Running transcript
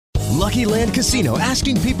Lucky Land Casino,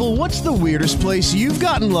 asking people, what's the weirdest place you've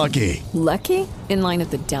gotten lucky? Lucky? In line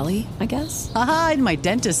at the deli, I guess? Aha, in my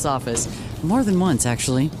dentist's office. More than once,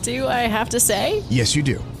 actually. Do I have to say? Yes, you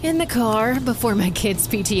do. In the car before my kids'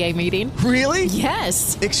 PTA meeting. Really?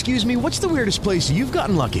 Yes. Excuse me, what's the weirdest place you've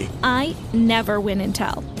gotten lucky? I never win and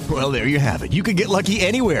tell. Well, there you have it. You can get lucky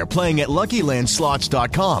anywhere, playing at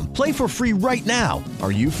LuckyLandSlots.com. Play for free right now.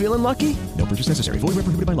 Are you feeling lucky? No purchase necessary. Void where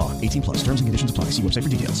prohibited by law. 18 plus. Terms and conditions apply. See website for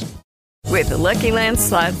details. With the Lucky Land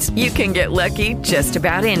Slots, you can get lucky just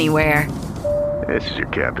about anywhere. This is your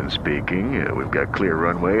captain speaking. We've got clear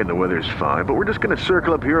runway and the weather's fine, but we're just going to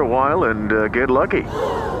circle up here a while and get lucky.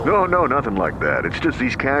 No, nothing like that. It's just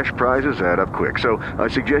these cash prizes add up quick. So I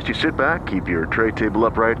suggest you sit back, keep your tray table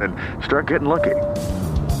upright, and start getting lucky.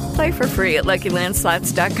 Play for free at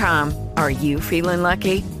LuckyLandSlots.com. Are you feeling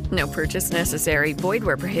lucky? No purchase necessary. Void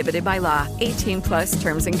where prohibited by law. 18 plus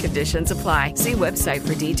terms and conditions apply. See website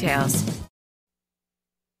for details.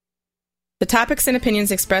 The topics and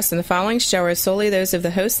opinions expressed in the following show are solely those of the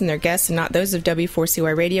hosts and their guests and not those of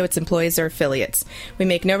W4CY Radio, its employees, or affiliates. We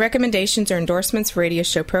make no recommendations or endorsements for radio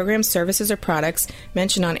show programs, services, or products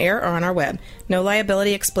mentioned on air or on our web. No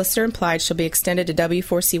liability, explicit or implied, shall be extended to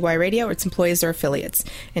W4CY Radio or its employees or affiliates.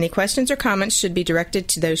 Any questions or comments should be directed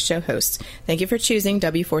to those show hosts. Thank you for choosing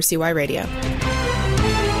W4CY Radio.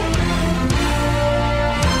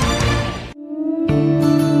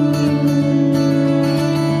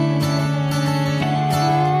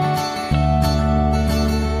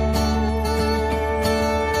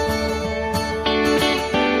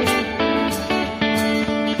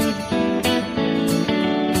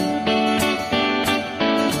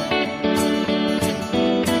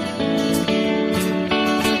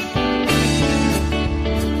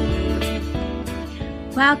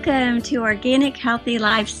 Welcome to Organic Healthy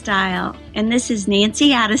Lifestyle, and this is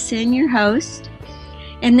Nancy Addison, your host.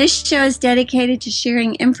 And this show is dedicated to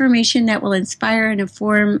sharing information that will inspire and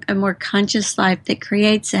inform a more conscious life that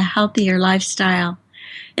creates a healthier lifestyle.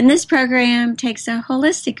 And this program takes a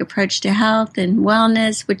holistic approach to health and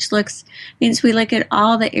wellness, which means we look at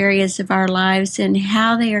all the areas of our lives and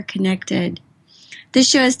how they are connected. This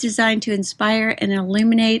show is designed to inspire and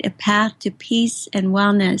illuminate a path to peace and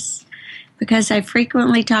wellness. Because I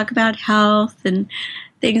frequently talk about health and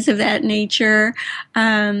things of that nature,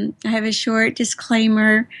 I have a short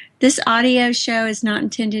disclaimer. This audio show is not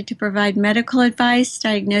intended to provide medical advice,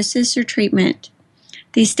 diagnosis, or treatment.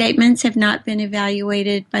 These statements have not been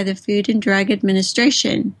evaluated by the Food and Drug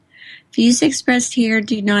Administration. Views expressed here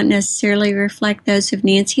do not necessarily reflect those of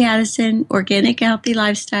Nancy Addison, Organic Healthy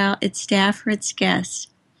Lifestyle, its staff, or its guests.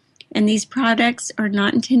 And these products are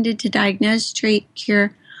not intended to diagnose, treat,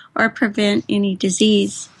 cure, or prevent any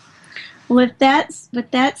disease. With that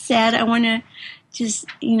said, I want to just,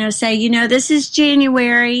 say, this is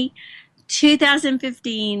January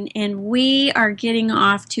 2015, and we are getting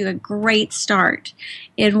off to a great start.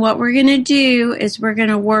 And what we're going to do is we're going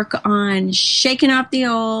to work on shaking off the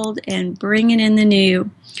old and bringing in the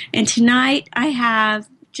new. And tonight I have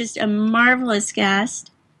just a marvelous guest.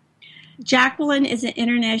 Jacqueline is an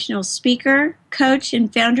international speaker, coach,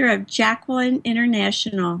 and founder of Jacqueline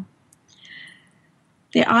International.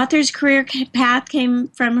 The author's career path came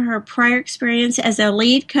from her prior experience as a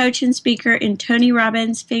lead coach and speaker in Tony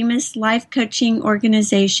Robbins' famous life coaching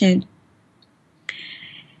organization.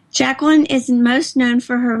 Jacqueline is most known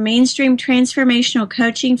for her mainstream transformational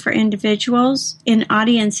coaching for individuals and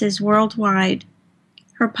audiences worldwide.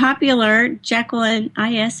 Her popular Jacqueline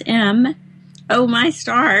ISM, Oh My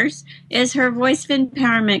Stars, is her voice of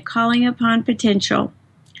empowerment calling upon potential.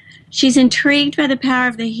 She's intrigued by the power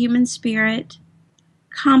of the human spirit,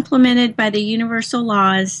 complemented by the universal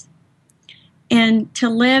laws, and to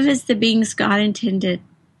live as the beings God intended.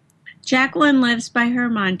 Jacqueline lives by her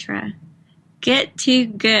mantra, get to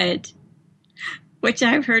good, which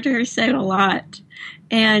I've heard her say a lot.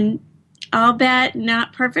 And I'll bet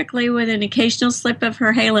not perfectly with an occasional slip of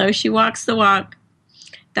her halo, she walks the walk.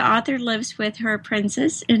 The author lives with her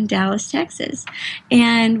princess in Dallas, Texas.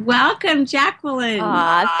 And welcome, Jacqueline.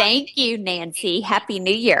 Thank you, Nancy. Happy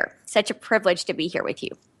New Year. Such a privilege to be here with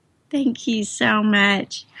you. Thank you so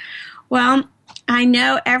much. Well, I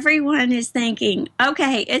know everyone is thinking,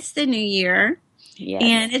 okay, it's the new year, yes,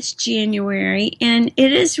 and it's January, and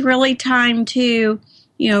it is really time to,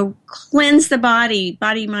 cleanse the body,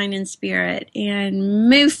 mind, and spirit, and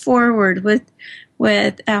move forward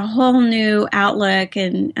with a whole new outlook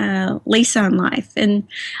and lease on life. And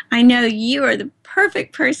I know you are the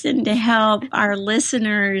perfect person to help our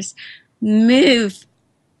listeners move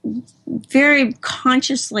very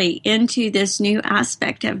consciously into this new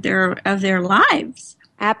aspect of their lives.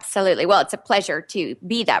 Absolutely. Well, it's a pleasure to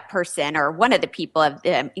be that person or one of the people,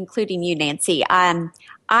 including you, Nancy. I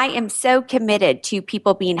am so committed to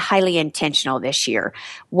people being highly intentional this year.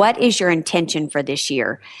 What is your intention for this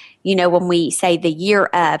year? You know, when we say the year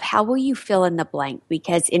of, how will you fill in the blank?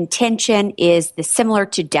 Because intention is similar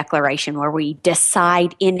to declaration, where we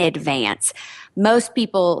decide in advance. Most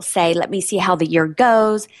people say, let me see how the year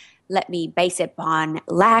goes. Let me base it on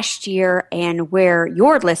last year, and where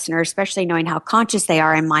your listeners, especially knowing how conscious they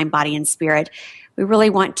are in mind, body, and spirit, we really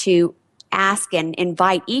want to ask and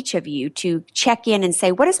invite each of you to check in and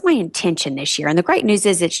say, what is my intention this year? And the great news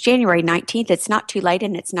is it's January 19th. It's not too late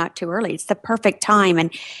and it's not too early. It's the perfect time. And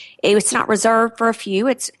it's not reserved for a few.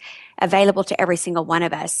 It's available to every single one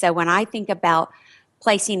of us. So when I think about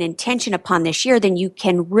placing intention upon this year, then you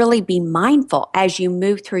can really be mindful as you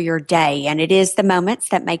move through your day. And it is the moments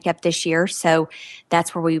that make up this year. So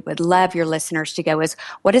that's where we would love your listeners to go is,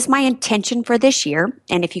 what is my intention for this year?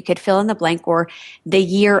 And if you could fill in the blank, or the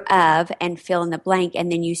year of and fill in the blank,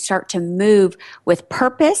 and then you start to move with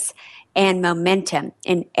purpose and momentum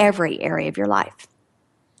in every area of your life.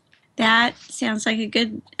 That sounds like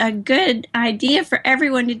a good idea for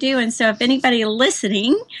everyone to do. And so if anybody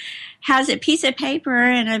listening has a piece of paper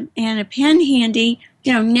and a pen handy,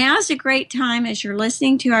 you know, now's a great time as you're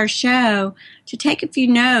listening to our show to take a few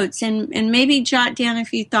notes and maybe jot down a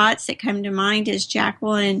few thoughts that come to mind as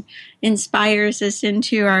Jacqueline inspires us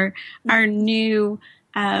into our new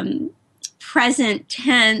present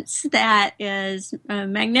tense that is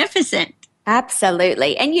magnificent.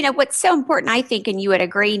 Absolutely. And you know, what's so important, I think, and you would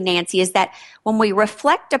agree, Nancy, is that when we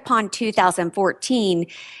reflect upon 2014,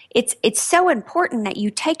 it's so important that you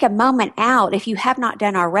take a moment out, if you have not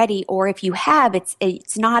done already, or if you have,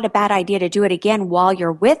 it's not a bad idea to do it again while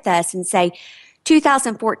you're with us and say,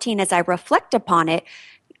 2014, as I reflect upon it,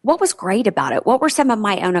 what was great about it? What were some of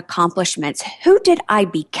my own accomplishments? Who did I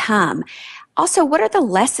become? Also, what are the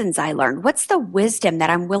lessons I learned? What's the wisdom that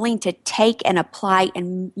I'm willing to take and apply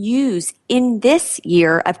and use in this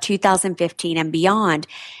year of 2015 and beyond?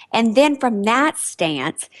 And then from that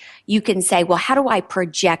stance, you can say, well, how do I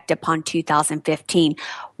project upon 2015?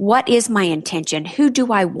 What is my intention? Who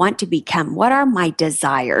do I want to become? What are my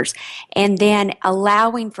desires? And then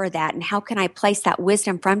allowing for that, and how can I place that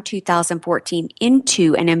wisdom from 2014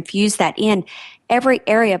 into and infuse that in every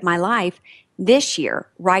area of my life this year,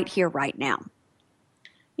 right here, right now.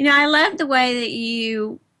 You know, I love the way that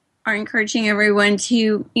you are encouraging everyone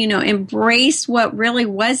to, you know, embrace what really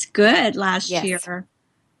was good last year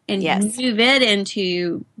and move it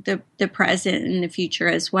into the present and the future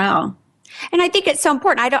as well. And I think it's so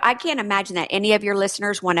important. I can't imagine that any of your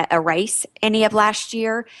listeners want to erase any of last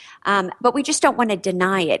year, but we just don't want to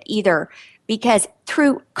deny it either. Because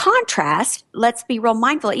through contrast, let's be real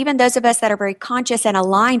mindful, even those of us that are very conscious and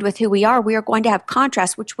aligned with who we are going to have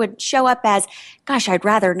contrast, which would show up as, gosh, I'd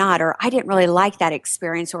rather not, or I didn't really like that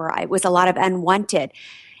experience, or it was a lot of unwanted.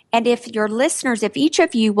 And if your listeners, if each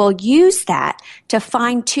of you will use that to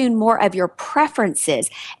fine tune more of your preferences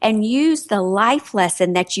and use the life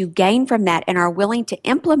lesson that you gain from that and are willing to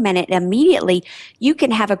implement it immediately, you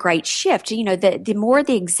can have a great shift. You know, the more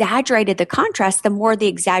the exaggerated the contrast, the more the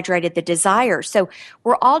exaggerated the desire. So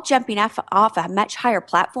we're all jumping off a much higher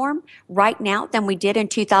platform right now than we did in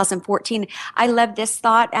 2014. I love this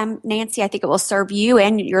thought, Nancy. I think it will serve you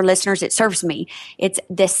and your listeners. It serves me. It's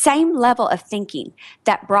the same level of thinking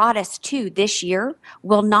that brought us to this year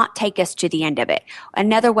will not take us to the end of it.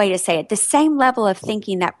 Another way to say it, the same level of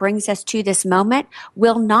thinking that brings us to this moment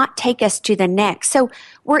will not take us to the next. So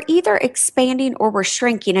we're either expanding or we're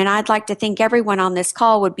shrinking. And I'd like to think everyone on this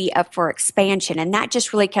call would be up for expansion. And that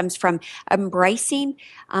just really comes from embracing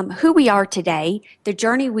who we are today, the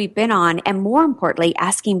journey we've been on, and more importantly,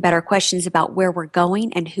 asking better questions about where we're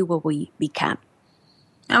going and who will we become.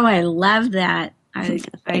 Oh, I love that.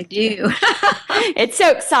 I do. It's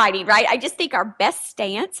so exciting, right? I just think our best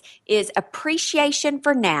stance is appreciation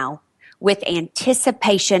for now with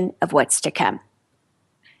anticipation of what's to come.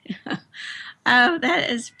 Oh, that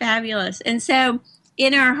is fabulous. And so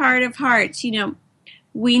in our heart of hearts, you know,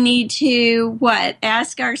 we need to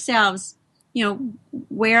ask ourselves, you know,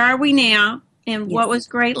 where are we now and what was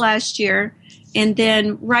great last year? And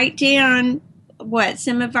then write down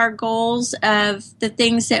some of our goals of the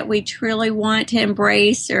things that we truly want to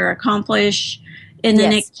embrace or accomplish in the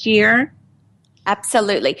next year?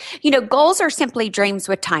 Absolutely. You know, goals are simply dreams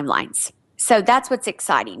with timelines. So that's what's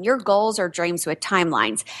exciting. Your goals are dreams with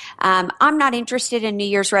timelines. I'm not interested in New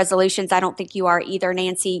Year's resolutions. I don't think you are either,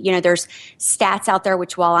 Nancy. There's stats out there,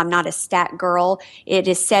 which while I'm not a stat girl, it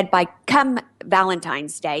is said by come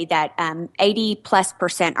Valentine's Day that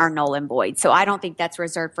 80+% are null and void. So I don't think that's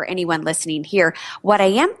reserved for anyone listening here. What I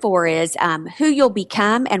am for is who you'll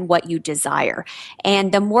become and what you desire.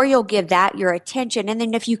 And the more you'll give that your attention, and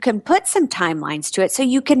then if you can put some timelines to it so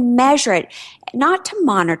you can measure it, not to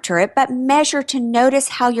monitor it, but measure to notice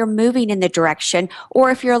how you're moving in the direction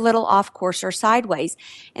or if you're a little off course or sideways.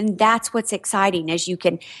 And that's what's exciting is you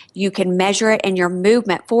can measure it and your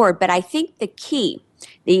movement forward. But I think the key,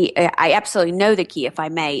 I absolutely know the key, if I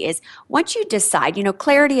may, is once you decide,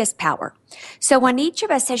 clarity is power. So when each of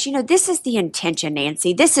us says, this is the intention,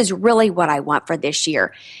 Nancy, this is really what I want for this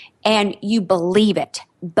year, and you believe it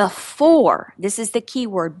before, this is the key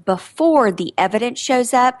word, before the evidence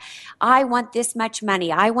shows up, I want this much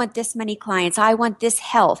money, I want this many clients, I want this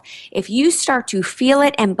health. If you start to feel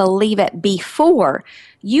it and believe it before,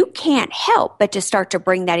 you can't help but to start to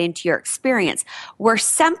bring that into your experience. Where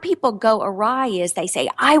some people go awry is they say,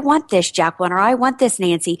 I want this, Jacqueline, or I want this,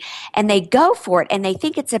 Nancy, and they go for it and they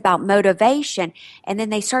think it's about motivation, and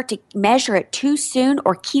then they start to measure it too soon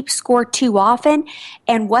or keep score too often,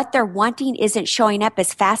 and what they're wanting isn't showing up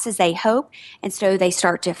as fast as they hope, and so they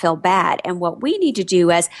start to feel bad. And what we need to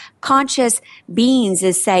do as conscious beings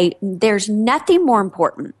is say, there's nothing more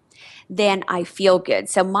important than I feel good.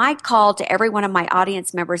 So my call to every one of my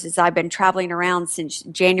audience members as I've been traveling around since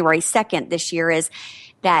January 2nd this year is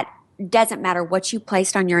that doesn't matter what you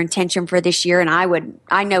placed on your intention for this year. And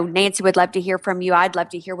I know Nancy would love to hear from you. I'd love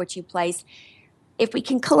to hear what you placed. If we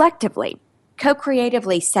can collectively,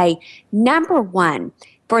 co-creatively say, number one,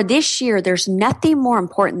 for this year, there's nothing more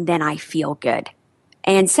important than I feel good.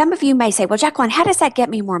 And some of you may say, well, Jacqueline, how does that get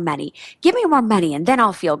me more money? Give me more money and then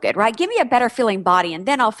I'll feel good, right? Give me a better feeling body and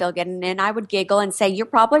then I'll feel good. And then I would giggle and say, you're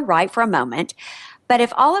probably right for a moment. But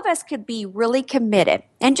if all of us could be really committed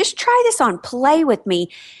and just try this on, play with me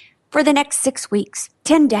for the next 6 weeks,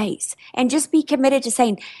 10 days, and just be committed to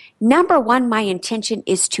saying, number one, my intention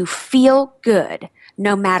is to feel good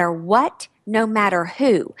no matter what, no matter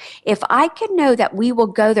who. If I can know that we will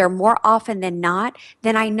go there more often than not,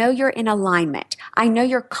 then I know you're in alignment. I know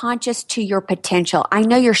you're conscious to your potential. I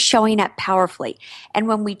know you're showing up powerfully. And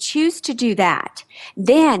when we choose to do that,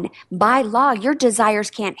 then by law, your desires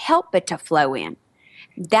can't help but to flow in.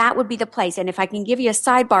 That would be the place. And if I can give you a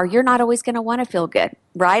sidebar, you're not always going to want to feel good,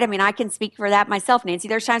 right? I mean, I can speak for that myself, Nancy.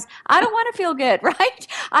 There's times I don't want to feel good, right?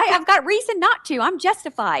 I've got reason not to. I'm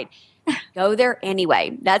justified. Go there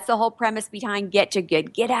anyway. That's the whole premise behind Get to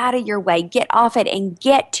Good. Get out of your way, get off it, and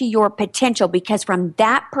get to your potential, because from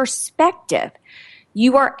that perspective,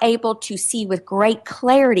 you are able to see with great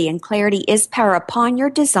clarity, and clarity is power, upon your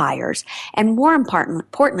desires, and more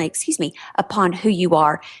importantly, upon who you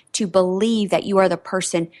are, to believe that you are the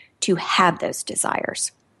person to have those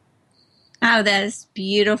desires. Oh, that is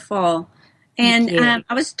beautiful. And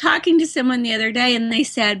I was talking to someone the other day, and they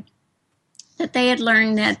said that they had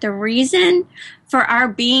learned that the reason for our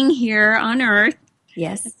being here on earth,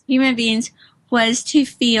 yes, as human beings, was to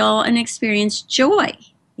feel and experience joy.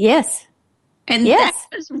 Yes. And that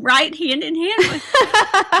was right hand in hand with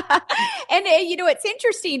And what's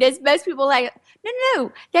interesting is most people are like,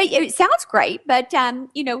 no, it sounds great, but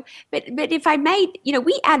but if I made,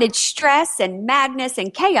 we added stress and madness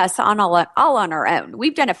and chaos on all on our own.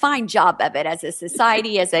 We've done a fine job of it as a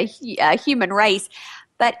society, as a human race.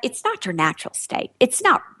 But it's not your natural state. It's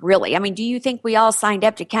not really. I mean, do you think we all signed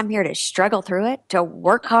up to come here to struggle through it, to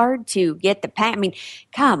work hard, to get the pain? I mean,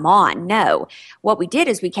 come on, no. What we did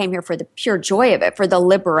is we came here for the pure joy of it, for the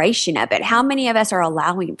liberation of it. How many of us are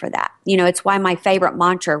allowing for that? It's why my favorite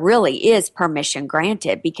mantra really is permission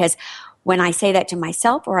granted, because when I say that to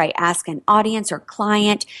myself, or I ask an audience or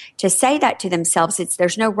client to say that to themselves,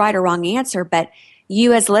 there's no right or wrong answer, but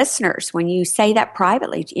you as listeners, when you say that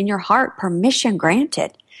privately in your heart, permission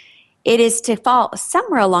granted, it is to fall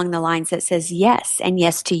somewhere along the lines that says yes, and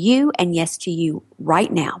yes to you, and yes to you right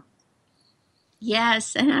now.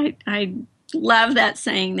 Yes, and I love that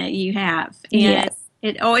saying that you have. And yes.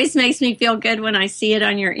 It always makes me feel good when I see it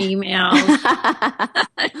on your emails.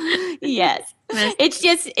 Yes. It's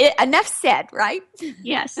just enough said, right?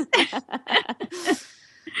 Yes.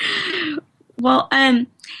 Well,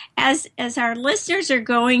 as our listeners are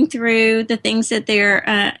going through the things that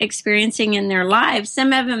they're experiencing in their lives,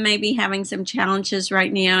 some of them may be having some challenges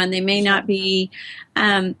right now, and they may not be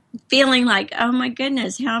feeling like, oh my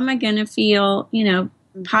goodness, how am I going to feel,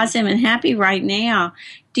 positive and happy right now?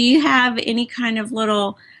 Do you have any kind of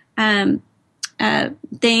little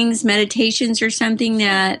things, meditations or something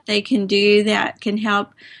that they can do that can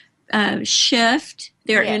help shift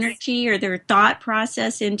their energy or their thought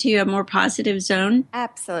process into a more positive zone?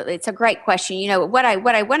 Absolutely. It's a great question. You know, what I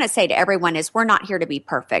want to say to everyone is we're not here to be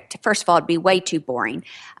perfect. First of all, it'd be way too boring.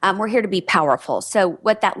 We're here to be powerful. So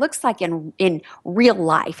what that looks like in real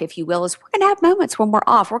life, if you will, is we're going to have moments when we're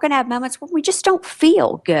off. We're going to have moments when we just don't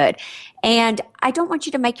feel good. And I don't want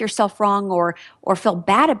you to make yourself wrong or feel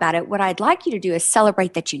bad about it. What I'd like you to do is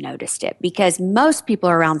celebrate that you noticed it, because most people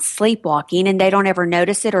are around sleepwalking and they don't ever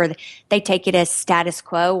notice it, or they take it as status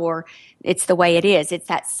quo, or it's the way it is. It's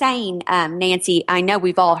that saying, Nancy, I know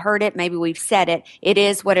we've all heard it. Maybe we've said it. It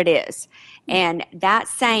is what it is. And that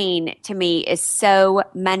saying to me is so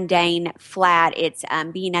mundane, flat. It's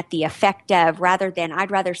being at the effect of,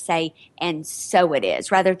 I'd rather say, and so it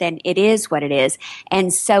is, rather than it is what it is,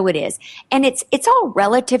 and so it is. And it's all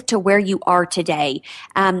relative to where you are today.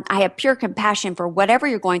 I have pure compassion for whatever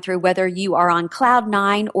you're going through, whether you are on cloud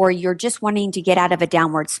 9 or you're just wanting to get out of a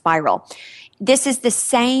downward spiral. This is the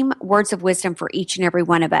same words of wisdom for each and every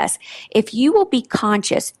one of us. If you will be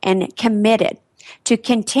conscious and committed to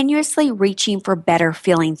continuously reaching for better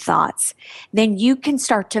feeling thoughts, then you can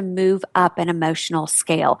start to move up an emotional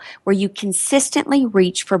scale where you consistently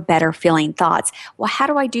reach for better feeling thoughts. Well, how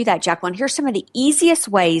do I do that, Jacqueline? Here's some of the easiest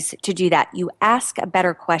ways to do that. You ask a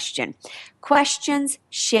better question. Questions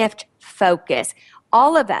shift focus.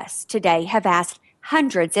 All of us today have asked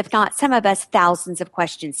hundreds, if not some of us, thousands of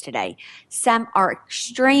questions today. Some are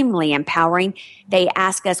extremely empowering. They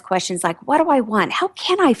ask us questions like, what do I want? How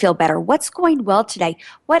can I feel better? What's going well today?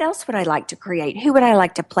 What else would I like to create? Who would I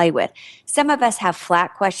like to play with? Some of us have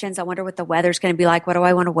flat questions. I wonder what the weather's going to be like. What do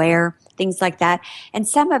I want to wear? Things like that. And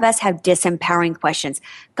some of us have disempowering questions.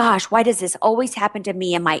 Gosh, why does this always happen to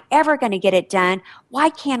me? Am I ever going to get it done?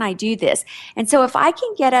 Why can't I do this? And so if I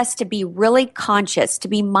can get us to be really conscious, to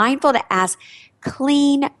be mindful to ask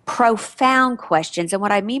clean, profound questions. And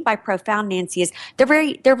what I mean by profound, Nancy, is they're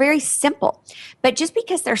very simple. But just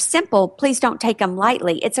because they're simple, please don't take them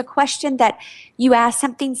lightly. It's a question that you ask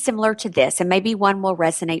something similar to this, and maybe one will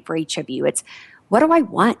resonate for each of you. It's, what do I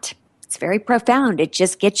want? It's very profound. It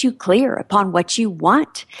just gets you clear upon what you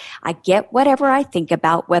want. I get whatever I think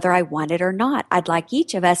about, whether I want it or not. I'd like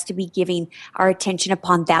each of us to be giving our attention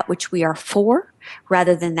upon that which we are for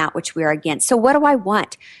rather than that which we are against. So what do I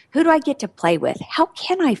want? Who do I get to play with? How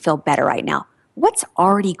can I feel better right now? What's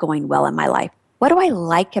already going well in my life? What do I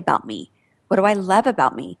like about me? What do I love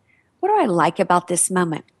about me? What do I like about this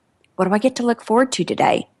moment? What do I get to look forward to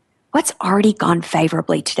today? What's already gone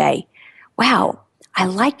favorably today? Wow. I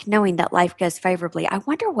like knowing that life goes favorably. I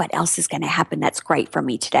wonder what else is going to happen that's great for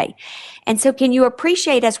me today. And so can you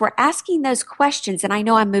appreciate, as we're asking those questions, and I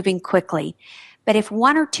know I'm moving quickly, but if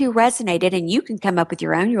one or two resonated, and you can come up with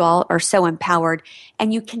your own, you all are so empowered,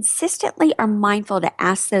 and you consistently are mindful to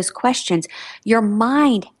ask those questions, your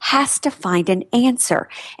mind has to find an answer.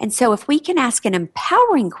 And so if we can ask an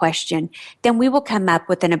empowering question, then we will come up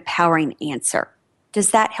with an empowering answer.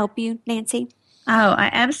 Does that help you, Nancy? Oh, I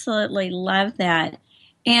absolutely love that.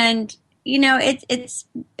 And, you know, it's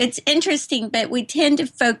interesting, but we tend to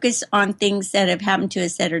focus on things that have happened to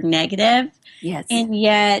us that are negative. Yes. And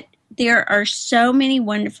yet there are so many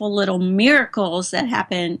wonderful little miracles that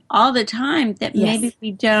happen all the time that maybe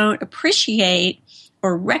we don't appreciate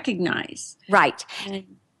or recognize. Right.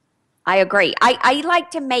 I agree. I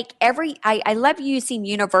like to make I love using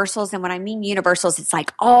universals. And when I mean universals, it's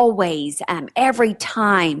like always, every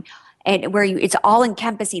time. And where it's all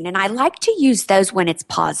encompassing. And I like to use those when it's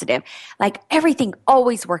positive. Like everything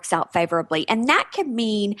always works out favorably. And that could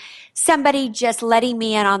mean somebody just letting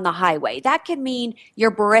me in on the highway. That could mean your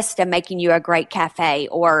barista making you a great cafe,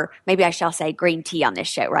 or maybe I shall say green tea on this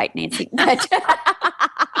show, right, Nancy?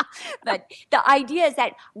 But the idea is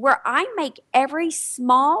that where I make every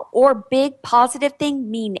small or big positive thing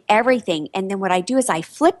mean everything. And then what I do is I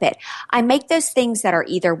flip it. I make those things that are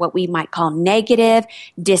either what we might call negative,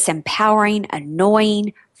 disempowering,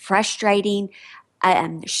 annoying, frustrating,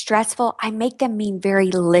 stressful. I make them mean very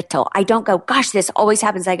little. I don't go, gosh, this always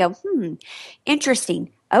happens. I go,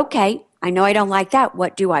 interesting. Okay. I know I don't like that.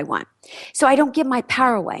 What do I want? So I don't give my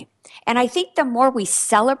power away. And I think the more we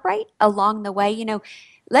celebrate along the way, you know,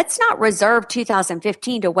 let's not reserve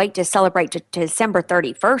 2015 to wait to celebrate to December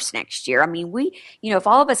 31st next year. I mean, if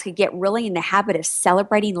all of us could get really in the habit of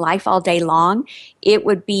celebrating life all day long, it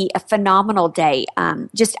would be a phenomenal day.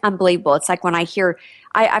 Just unbelievable. It's like when I hear,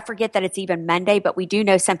 I forget that it's even Monday, but we do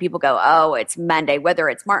know some people go, oh, it's Monday. Whether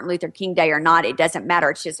it's Martin Luther King Day or not, it doesn't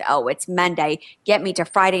matter. It's just, oh, it's Monday. Get me to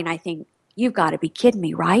Friday. And I think, you've got to be kidding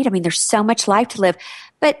me, right? I mean, there's so much life to live.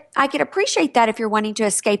 But I could appreciate that if you're wanting to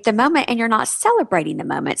escape the moment and you're not celebrating the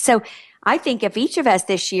moment. So I think if each of us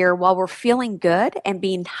this year, while we're feeling good and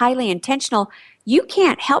being highly intentional, you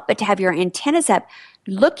can't help but to have your antennas up,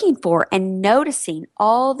 looking for and noticing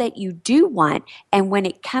all that you do want. And when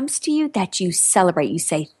it comes to you, that you celebrate. You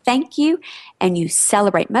say thank you and you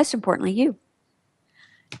celebrate. Most importantly, you.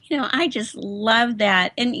 I just love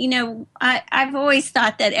that. And, I've always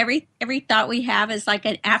thought that every thought we have is like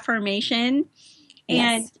an affirmation.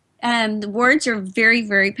 Yes. And the words are very,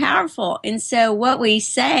 very powerful. And so what we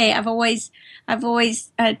say, I've always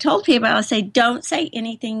told people, I'll say, don't say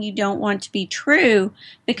anything you don't want to be true,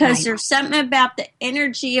 because Right. there's something about the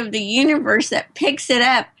energy of the universe that picks it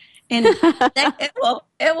up, and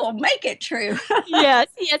it will make it true. Yes.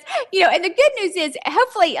 And the good news is,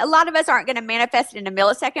 hopefully, a lot of us aren't going to manifest it in a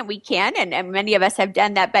millisecond. We can, and many of us have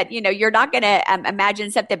done that. But you're not going to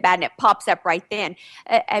imagine something bad and it pops up right then.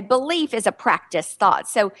 A belief is a practice thought.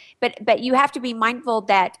 So, but you have to be mindful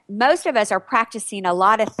that most of us are practicing a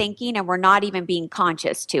lot of thinking, and we're not even being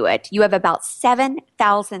conscious to it. You have about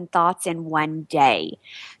 7,000 thoughts in one day,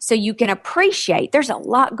 so you can appreciate there's a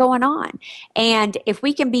lot going on. And if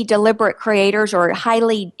we can be deliberate creators or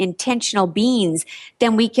highly intentional beings,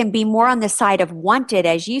 then we can be more on the side of wanted,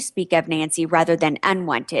 as you speak of, Nancy, rather than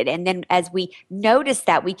unwanted. And then as we notice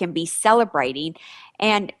that, we can be celebrating.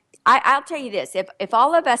 And I'll tell you this, if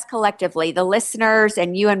all of us collectively, the listeners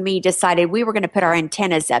and you and me, decided we were going to put our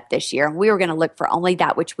antennas up this year and we were going to look for only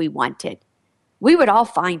that which we wanted, we would all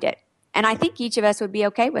find it. And I think each of us would be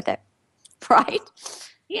okay with it, right?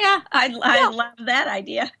 Yeah, I love that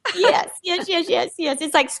idea. Yes.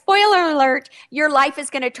 It's like, spoiler alert, your life is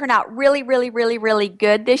going to turn out really, really, really, really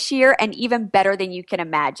good this year, and even better than you can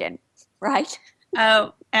imagine, right?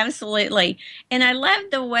 Oh, absolutely. And I love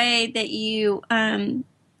the way that you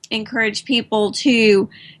encourage people to,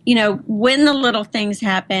 when the little things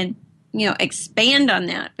happen, expand on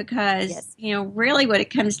that, because, really what it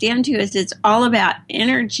comes down to is it's all about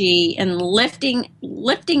energy and lifting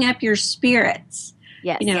up your spirits.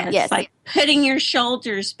 Yes, It's like putting your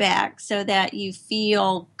shoulders back so that you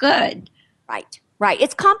feel good. Right.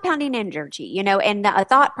 It's compounding energy, and the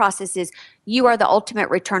thought process is you are the ultimate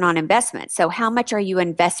return on investment. So how much are you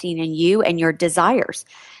investing in you and your desires?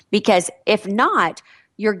 Because if not,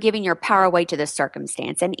 you're giving your power away to the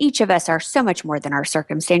circumstance. And each of us are so much more than our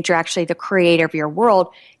circumstance. You're actually the creator of your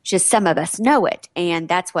world. Just some of us know it. And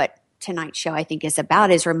that's what tonight's show, I think, is about,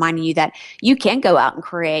 is reminding you that you can go out and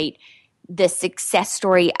create the success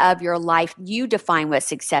story of your life. You define what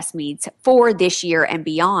success means for this year and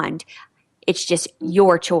beyond. It's just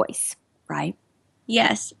your choice, right?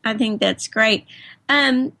 Yes, I think that's great.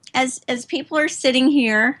 As people are sitting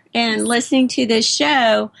here and listening to this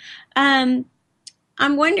show, I'm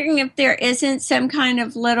wondering if there isn't some kind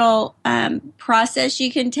of little process you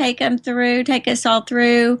can take us all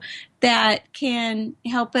through, that can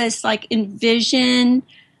help us like envision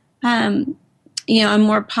a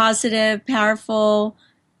more positive, powerful,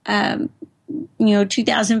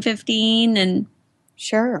 2015. And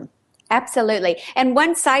sure. Absolutely. And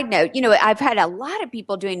one side note, I've had a lot of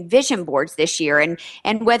people doing vision boards this year,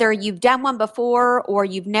 and whether you've done one before or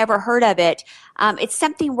you've never heard of it, it's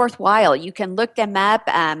something worthwhile. You can look them up,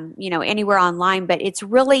 anywhere online, but it's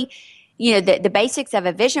really, the basics of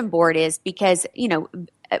a vision board is because,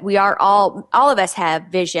 we are all of us have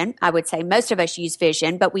vision. I would say most of us use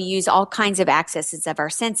vision, but we use all kinds of accesses of our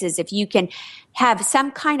senses. If you can have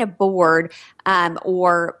some kind of board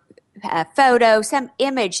or a photo, some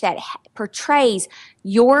image that portrays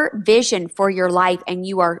your vision for your life, and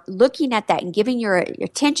you are looking at that and giving your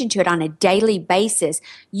attention to it on a daily basis,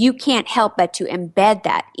 you can't help but to embed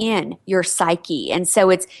that in your psyche. And so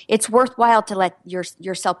it's worthwhile to let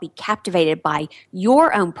yourself be captivated by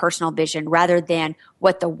your own personal vision rather than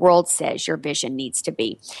what the world says your vision needs to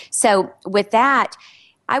be. So with that,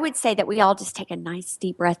 I would say that we all just take a nice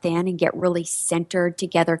deep breath in and get really centered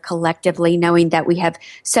together collectively, knowing that we have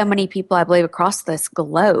so many people, I believe, across this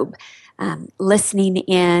globe listening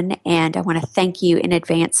in. And I want to thank you in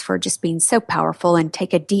advance for just being so powerful. And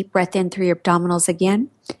take a deep breath in through your abdominals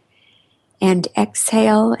again. And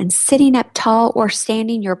exhale, and sitting up tall or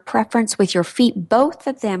standing, your preference, with your feet, both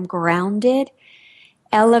of them grounded,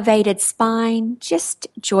 elevated spine, just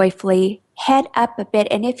joyfully head up a bit.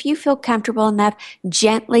 And if you feel comfortable enough,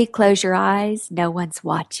 gently close your eyes. No one's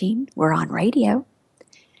watching. We're on radio.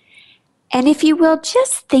 And if you will,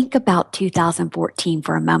 just think about 2014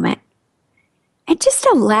 for a moment. And just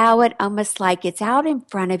allow it almost like it's out in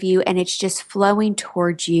front of you and it's just flowing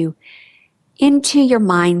towards you. into your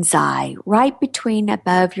mind's eye, right between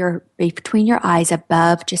your eyes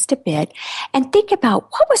above just a bit, and think about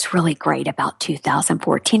what was really great about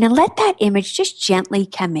 2014 and let that image just gently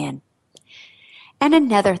come in. And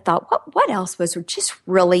another thought, what else was just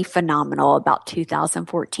really phenomenal about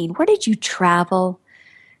 2014? Where did you travel?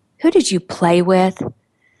 Who did you play with?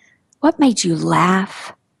 What made you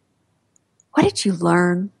laugh? What did you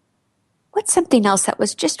learn? What's something else that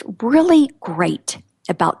was just really great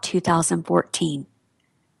about 2014?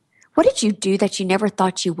 What did you do that you never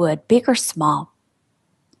thought you would, big or small?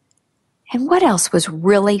 And what else was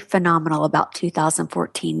really phenomenal about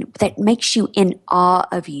 2014 that makes you in awe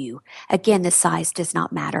of you? Again, the size does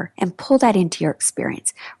not matter. And pull that into your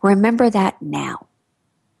experience. Remember that now.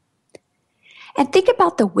 And think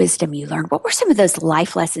about the wisdom you learned. What were some of those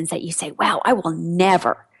life lessons that you say, wow, I will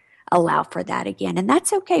never allow for that again? And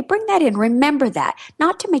that's okay. Bring that in. Remember that.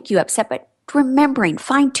 Not to make you upset, but remembering,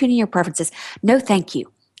 fine-tuning your preferences. No, thank you.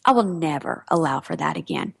 I will never allow for that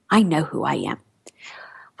again. I know who I am.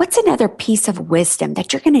 What's another piece of wisdom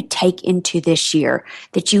that you're going to take into this year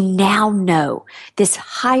that you now know, this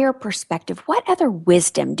higher perspective? What other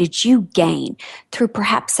wisdom did you gain through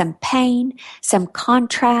perhaps some pain, some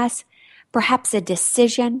contrast, perhaps a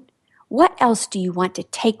decision? What else do you want to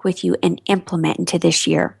take with you and implement into this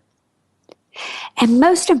year? And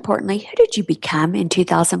most importantly, who did you become in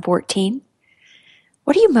 2014?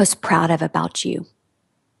 What are you most proud of about you?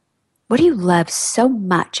 What do you love so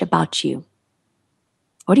much about you?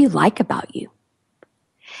 What do you like about you?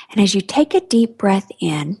 And as you take a deep breath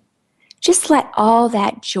in, just let all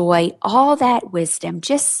that joy, all that wisdom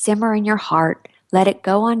just simmer in your heart. Let it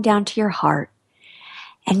go on down to your heart.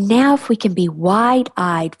 And now if we can be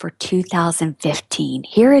wide-eyed for 2015,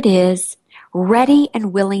 here it is, ready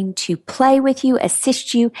and willing to play with you,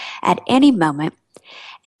 assist you at any moment.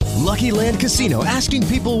 Lucky Land Casino, asking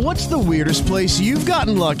people, what's the weirdest place you've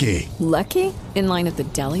gotten lucky? Lucky? In line at the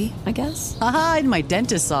deli, I guess? Aha, in my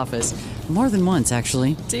dentist's office. More than once,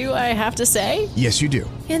 actually. Do I have to say? Yes, you do.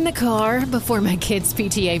 In the car before my kids'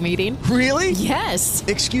 PTA meeting. Really? Yes.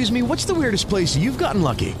 Excuse me, what's the weirdest place you've gotten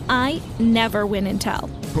lucky? I never win and tell.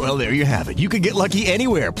 Well, there you have it. You can get lucky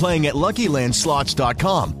anywhere, playing at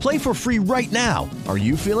LuckyLandSlots.com. Play for free right now. Are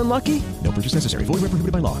you feeling lucky? No purchase necessary. Void where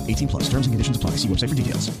prohibited by law. 18+. Terms and conditions apply. See website for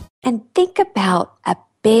details. And think about a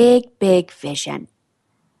big, big vision.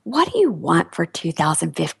 What do you want for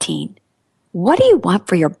 2015? What do you want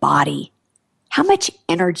for your body? How much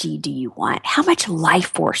energy do you want? How much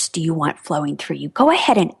life force do you want flowing through you? Go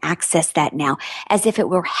ahead and access that now as if it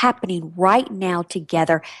were happening right now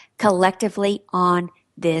together collectively on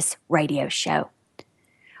this radio show.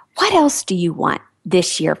 What else do you want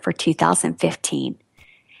this year for 2015?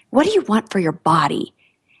 What do you want for your body?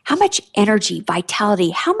 How much energy,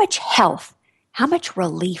 vitality, how much health, how much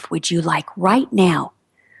relief would you like right now?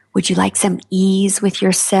 Would you like some ease with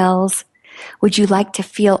your cells? Would you like to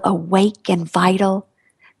feel awake and vital,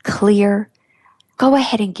 clear? Go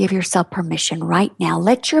ahead and give yourself permission right now.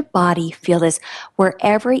 Let your body feel this, where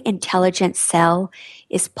every intelligent cell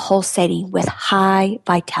is pulsating with high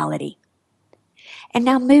vitality. And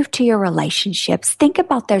now move to your relationships. Think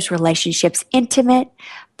about those relationships, intimate,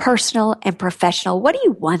 personal, and professional. What do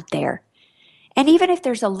you want there? And even if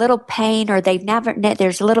there's a little pain or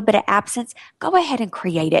there's a little bit of absence, go ahead and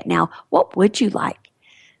create it now. What would you like?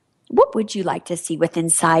 What would you like to see with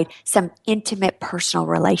inside some intimate personal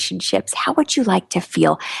relationships? How would you like to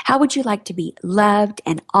feel? How would you like to be loved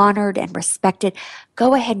and honored and respected?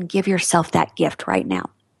 Go ahead and give yourself that gift right now.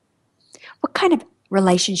 What kind of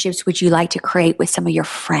relationships would you like to create with some of your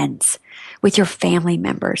friends, with your family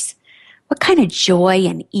members? What kind of joy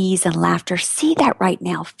and ease and laughter? See that right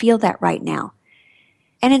now. Feel that right now.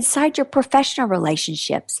 And inside your professional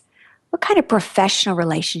relationships, what kind of professional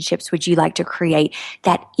relationships would you like to create?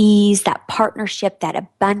 That ease, that partnership, that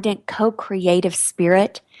abundant co-creative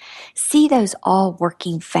spirit. See those all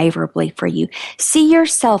working favorably for you. See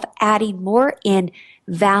yourself adding more in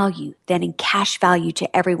value than in cash value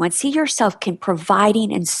to everyone. See yourself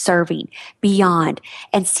providing and serving beyond,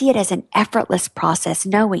 and see it as an effortless process,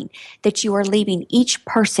 knowing that you are leaving each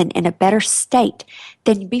person in a better state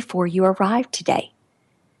than before you arrived today.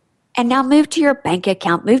 And now move to your bank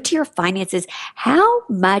account, move to your finances. How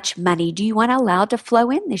much money do you want to allow to flow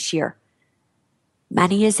in this year?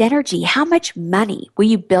 Money is energy. How much money? Will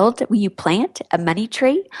you plant a money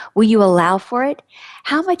tree? Will you allow for it?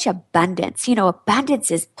 How much abundance? Abundance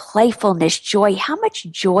is playfulness, joy. How much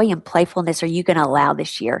joy and playfulness are you going to allow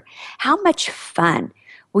this year? How much fun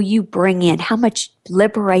will you bring in? How much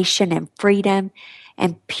liberation and freedom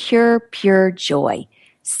and pure, pure joy?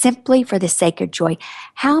 simply for the sake of joy.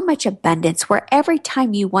 How much abundance where every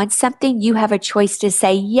time you want something, you have a choice to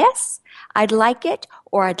say, yes, I'd like it,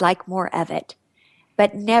 or I'd like more of it,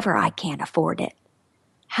 but never I can't afford it.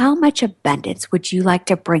 How much abundance would you like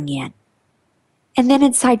to bring in? And then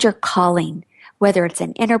inside your calling, whether it's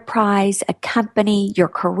an enterprise, a company, your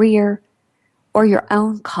career, or your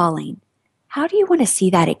own calling, how do you want to see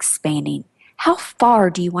that expanding? How far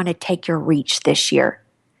do you want to take your reach this year?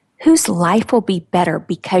 Whose life will be better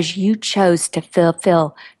because you chose to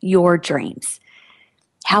fulfill your dreams?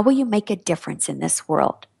 How will you make a difference in this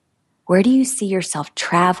world? Where do you see yourself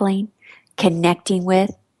traveling, connecting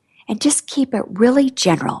with? And just keep it really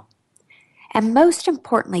general. And most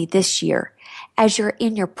importantly this year, as you're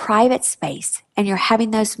in your private space and you're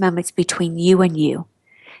having those moments between you and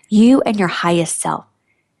your highest self,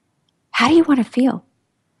 how do you want to feel?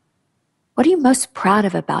 What are you most proud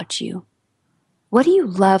of about you? What do you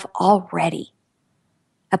love already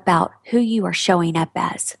about who you are showing up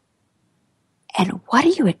as? And what are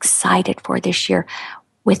you excited for this year?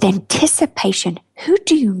 With anticipation, who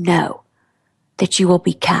do you know that you will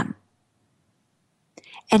become?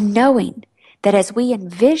 And knowing that as we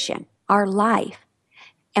envision our life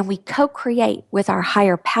and we co-create with our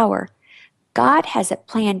higher power, God has it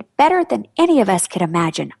planned better than any of us could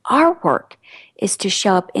imagine. Our work is to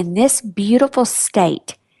show up in this beautiful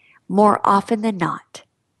state more often than not.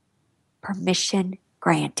 Permission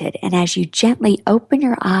granted. And as you gently open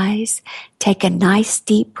your eyes, take a nice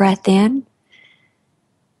deep breath in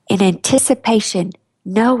anticipation,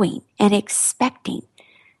 knowing and expecting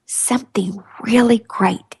something really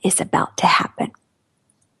great is about to happen.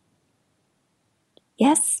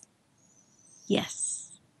 Yes?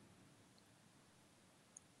 Yes.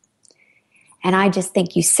 And I just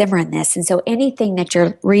think you simmer in this. And so anything that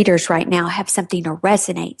your readers right now have something to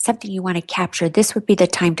resonate, something you want to capture, this would be the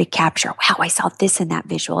time to capture. Wow, I saw this in that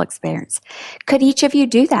visual experience. Could each of you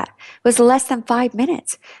do that? It was less than 5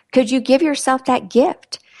 minutes. Could you give yourself that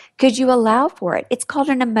gift? Could you allow for it? It's called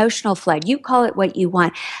an emotional flood. You call it what you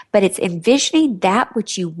want, but it's envisioning that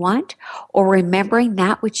which you want or remembering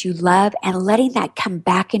that which you love and letting that come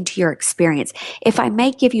back into your experience. If I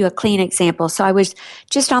may give you a clean example. So I was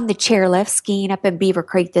just on the chairlift skiing up in Beaver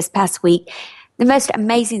Creek this past week. The most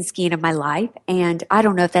amazing skiing of my life. And I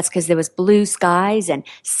don't know if that's because there was blue skies and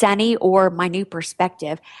sunny or my new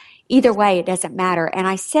perspective. Either way, it doesn't matter. And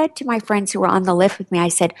I said to my friends who were on the lift with me, I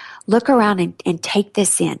said, look around and take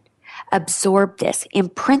this in. Absorb this.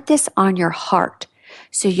 Imprint this on your heart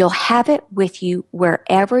so you'll have it with you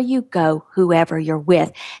wherever you go, whoever you're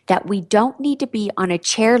with. That we don't need to be on a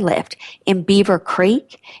chairlift in Beaver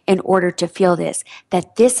Creek in order to feel this.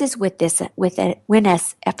 That this is within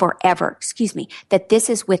us forever. That this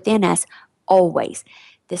is within us always.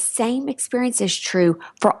 The same experience is true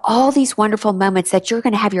for all these wonderful moments that you're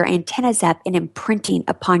going to have your antennas up and imprinting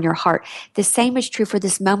upon your heart. The same is true for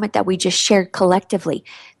this moment that we just shared collectively.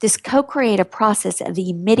 This co-creative process of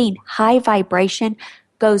emitting high vibration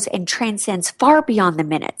goes and transcends far beyond the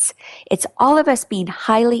minutes. It's all of us being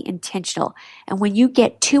highly intentional. And when you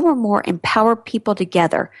get 2 or more empowered people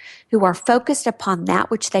together who are focused upon that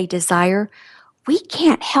which they desire, we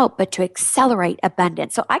can't help but to accelerate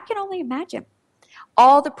abundance. So I can only imagine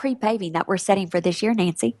all the pre-paving that we're setting for this year,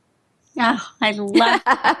 Nancy. Oh, I love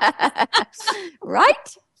that.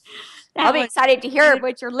 Right? I'll be excited to hear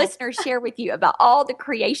what your listeners share with you about all the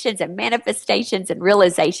creations and manifestations and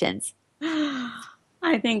realizations.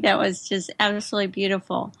 I think that was just absolutely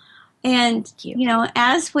beautiful. And,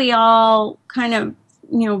 as we all kind of,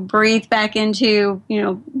 breathe back into,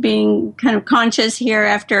 being kind of conscious here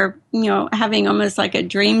after, having almost like a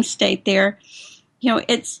dream state there,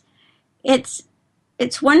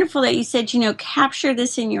 it's wonderful that you said, capture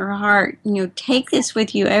this in your heart, take this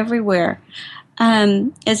with you everywhere.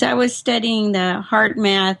 As I was studying the heart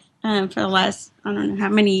math for the last, I don't know how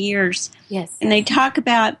many years. Yes. And they talk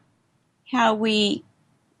about how we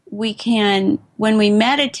can, when we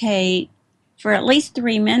meditate for at least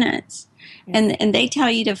 3 minutes, yes. and they tell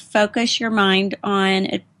you to focus your mind on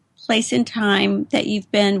a place in time that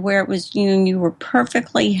you've been where it was you were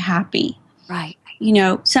perfectly happy. Right.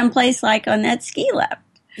 Someplace like on that ski lift.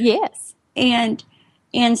 Yes. And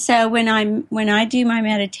so when I do my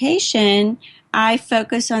meditation, I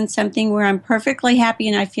focus on something where I'm perfectly happy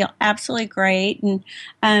and I feel absolutely great.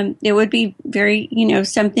 And it would be very,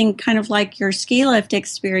 something kind of like your ski lift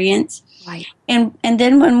experience. Right. And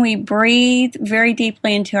then when we breathe very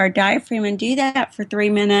deeply into our diaphragm and do that for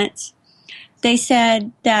 3 minutes, they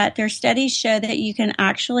said that their studies show that you can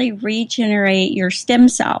actually regenerate your stem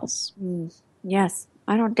cells. Yes,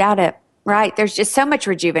 I don't doubt it. Right. There's just so much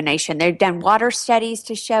rejuvenation. They've done water studies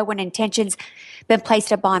to show when intention's been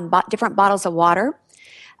placed upon different bottles of water.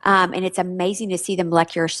 And it's amazing to see the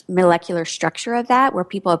molecular structure of that, where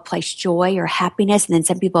people have placed joy or happiness, and then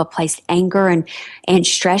some people have placed anger and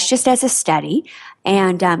stress, just as a study.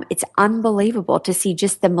 And it's unbelievable to see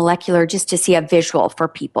just the molecular, just to see a visual for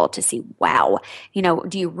people to see, wow,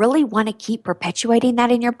 do you really want to keep perpetuating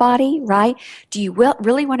that in your body, right? Do you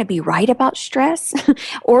really want to be right about stress?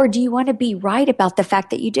 Or do you want to be right about the fact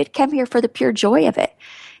that you did come here for the pure joy of it?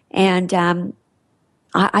 And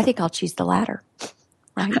I think I'll choose the latter.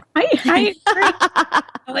 Right. I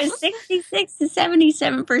agree. With 66 to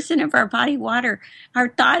 77% of our body water, our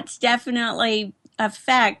thoughts definitely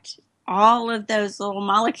affect all of those little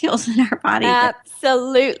molecules in our body.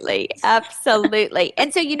 Absolutely. Absolutely.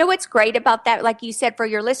 And so, what's great about that, like you said, for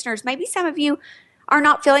your listeners, maybe some of you are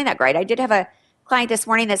not feeling that great. I did have a client this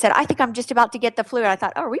morning that said, I think I'm just about to get the flu. And I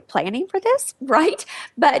thought, are we planning for this? Right.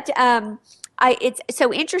 But it's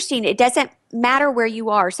so interesting. It doesn't matter where you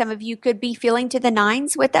are. Some of you could be feeling to the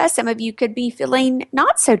nines with us. Some of you could be feeling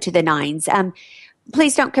not so to the nines.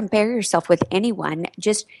 Please don't compare yourself with anyone.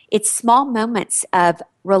 Just, it's small moments of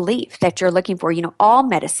relief that you're looking for. All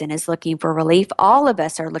medicine is looking for relief. All of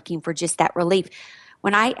us are looking for just that relief.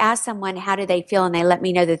 When I ask someone how do they feel and they let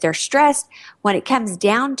me know that they're stressed, when it comes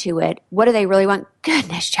down to it, what do they really want?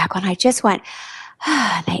 Goodness, Jacqueline, I just want,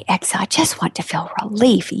 they exhale, I just want to feel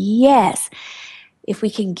relief. Yes. If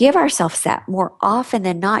we can give ourselves that more often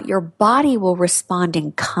than not, your body will respond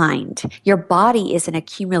in kind. Your body is an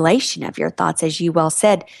accumulation of your thoughts, as you well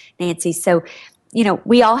said, Nancy. So,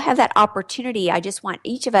 we all have that opportunity. I just want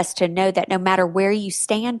each of us to know that no matter where you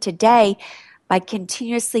stand today, by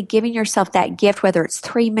continuously giving yourself that gift, whether it's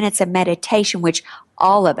 3 minutes of meditation, which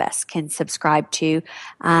all of us can subscribe to,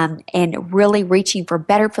 and really reaching for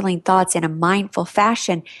better feeling thoughts in a mindful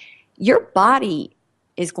fashion, your body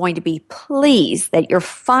is going to be pleased that you're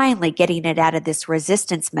finally getting it out of this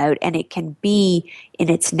resistance mode and it can be in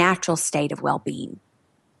its natural state of well-being.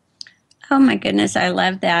 Oh my goodness, I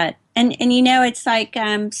love that. And it's like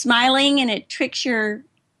smiling, and it tricks your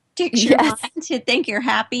mind to think you're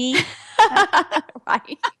happy.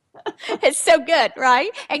 Right. It's so good,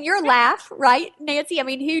 right? And your laugh, right, Nancy? I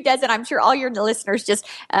mean, who doesn't? I'm sure all your listeners just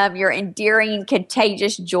your endearing,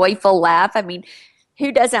 contagious, joyful laugh. I mean,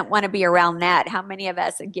 who doesn't want to be around that? How many of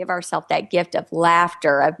us give ourselves that gift of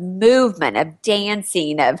laughter, of movement, of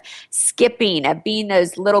dancing, of skipping, of being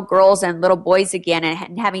those little girls and little boys again,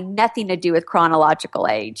 and having nothing to do with chronological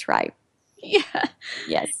age, right? Yeah.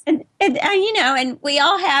 Yes. And we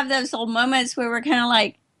all have those little moments where we're kind of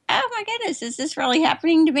like, oh my goodness, is this really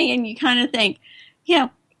happening to me? And you kind of think,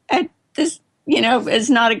 this is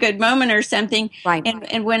not a good moment or something. Right.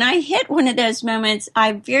 And when I hit one of those moments,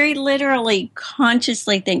 I very literally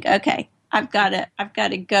consciously think, okay, I've got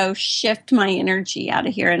to go shift my energy out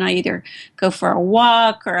of here. And I either go for a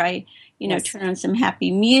walk, or I, turn on some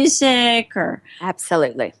happy music, or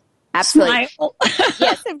Absolutely. Smile.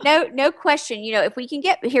 Yes, no question. If we can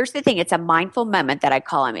here's the thing, it's a mindful moment that I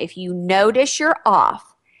call them. If you notice you're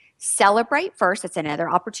off, celebrate first. It's another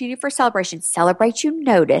opportunity for celebration. Celebrate, you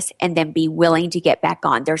notice, and then be willing to get back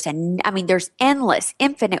on. There's endless,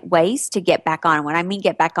 infinite ways to get back on. When I mean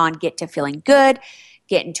get back on, get to feeling good,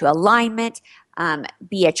 get into alignment,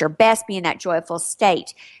 be at your best, be in that joyful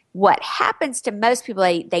state. What happens to most people,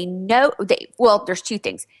 there's two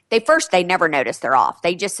things. They never notice they're off.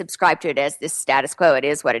 They just subscribe to it as this status quo. It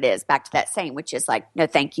is what it is. Back to that saying, which is like, no,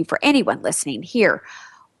 thank you for anyone listening here.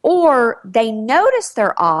 Or they notice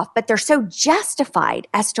they're off, but they're so justified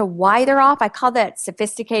as to why they're off. I call that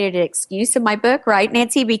sophisticated excuse in my book, right,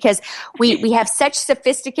 Nancy? Because we have such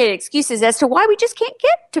sophisticated excuses as to why we just can't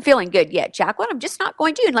get to feeling good yet. Jacqueline, I'm just not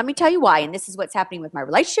going to. And let me tell you why. And this is what's happening with my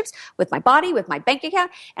relationships, with my body, with my bank account.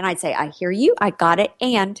 And I'd say, I hear you. I got it.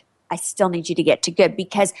 And I still need you to get to good.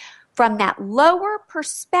 Because from that lower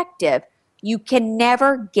perspective, you can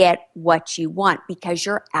never get what you want because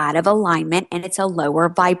you're out of alignment and it's a lower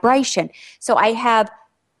vibration. So I have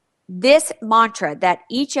this mantra that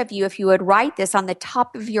each of you, if you would write this on the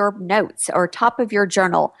top of your notes or top of your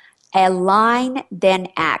journal, align, then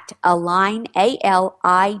act. Align,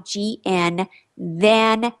 ALIGN,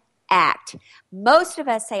 then act. Most of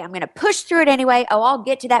us say, I'm going to push through it anyway. Oh, I'll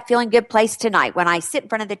get to that feeling good place tonight when I sit in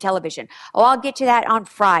front of the television. Oh, I'll get to that on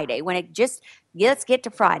Friday when let's get to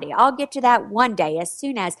Friday. I'll get to that one day as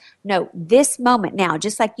soon as, no, this moment now,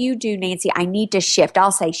 just like you do, Nancy, I need to shift.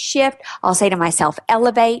 I'll say shift. I'll say to myself,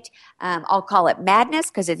 elevate. I'll call it madness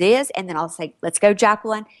because it is. And then I'll say, let's go,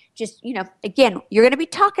 Jacqueline. Just, again, you're going to be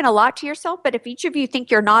talking a lot to yourself, but if each of you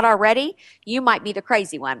think you're not already, you might be the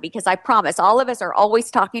crazy one, because I promise all of us are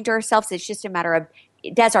always talking to ourselves. It's just a matter of,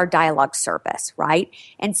 does our dialogue serve us, right?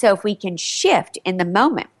 And so if we can shift in the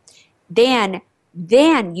moment, then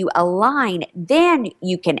you align, then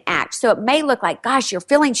you can act. So it may look like, gosh, you're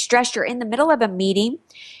feeling stressed, you're in the middle of a meeting,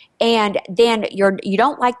 and then you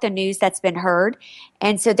don't like the news that's been heard.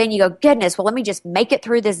 And so then you go, goodness, well, let me just make it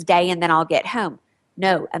through this day and then I'll get home.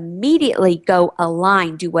 No, immediately go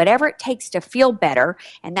align, do whatever it takes to feel better.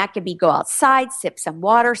 And that could be go outside, sip some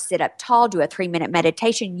water, sit up tall, do a 3-minute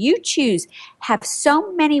meditation. You choose, have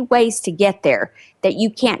so many ways to get there that you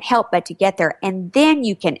can't help but to get there. And then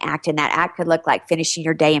you can act. And that act could look like finishing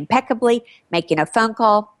your day impeccably, making a phone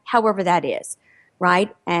call, however that is,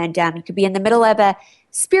 right? And you could be in the middle of a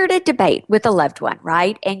spirited debate with a loved one,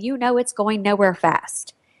 right? And it's going nowhere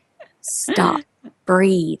fast. Stop.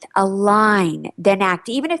 Breathe, align, then act.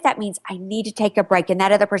 Even if that means I need to take a break and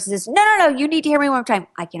that other person says, no, you need to hear me one more time.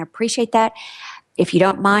 I can appreciate that. If you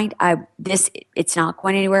don't mind, it's not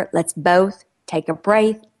going anywhere. Let's both take a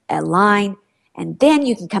breath, align, and then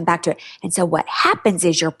you can come back to it. And so what happens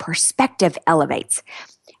is your perspective elevates.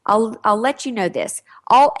 I'll let you know this.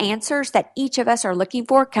 All answers that each of us are looking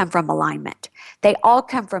for come from alignment. They all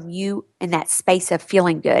come from you in that space of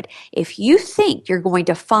feeling good. If you think you're going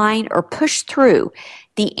to find or push through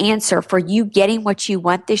the answer for you getting what you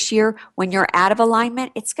want this year when you're out of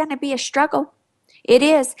alignment, it's going to be a struggle. It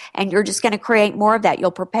is. And you're just going to create more of that.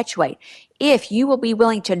 You'll perpetuate. If you will be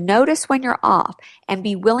willing to notice when you're off and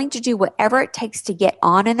be willing to do whatever it takes to get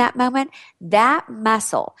on in that moment, that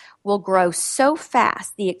muscle will grow so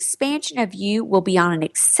fast. The expansion of you will be on an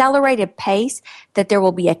accelerated pace that there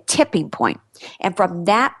will be a tipping point. And from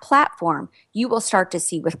that platform, you will start to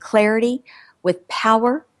see with clarity, with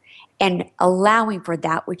power, and allowing for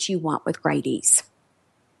that which you want with great ease.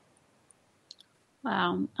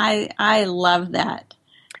 Wow. I love that.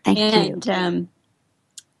 Thank you.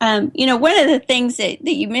 One of the things that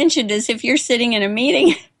you mentioned is if you're sitting in a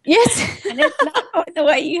meeting, yes, and it's not going the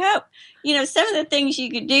way you hope, some of the things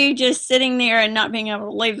you could do just sitting there and not being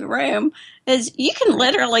able to leave the room is you can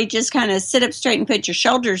literally just kind of sit up straight and put your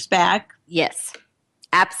shoulders back. Yes.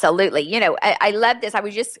 Absolutely. I love this. I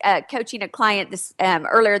was just coaching a client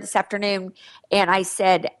earlier this afternoon, and I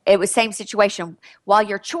said it was same situation. While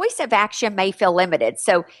your choice of action may feel limited,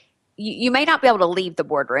 so you may not be able to leave the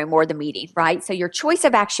boardroom or the meeting, right? So your choice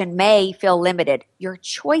of action may feel limited. Your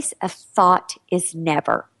choice of thought is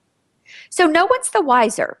never. So no one's the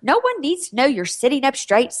wiser. No one needs to know you're sitting up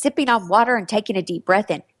straight, sipping on water, and taking a deep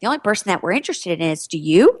breath in. The only person that we're interested in is, do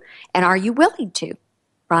you, and are you willing to,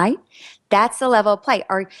 right? That's the level of play.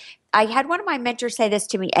 I had one of my mentors say this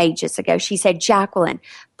to me ages ago. She said, Jacqueline,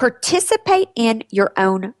 participate in your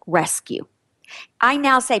own rescue. I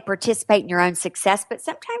now say participate in your own success, but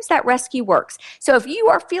sometimes that rescue works. So if you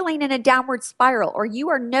are feeling in a downward spiral, or you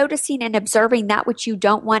are noticing and observing that which you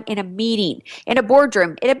don't want in a meeting, in a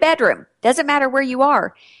boardroom, in a bedroom, doesn't matter where you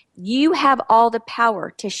are, you have all the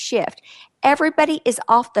power to shift. Everybody is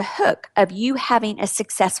off the hook of you having a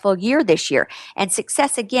successful year this year. And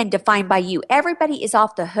success, again, defined by you. Everybody is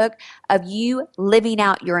off the hook of you living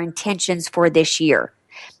out your intentions for this year.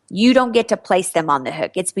 You don't get to place them on the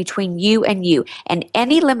hook. It's between you and you. And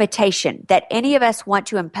any limitation that any of us want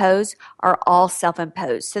to impose are all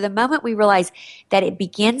self-imposed. So the moment we realize that it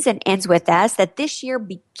begins and ends with us, that this year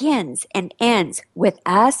begins and ends with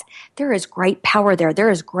us, there is great power there. There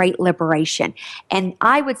is great liberation. And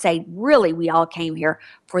I would say, really, we all came here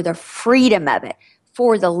for the freedom of it,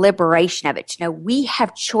 for the liberation of it. To know we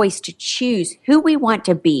have choice to choose who we want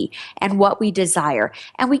to be and what we desire.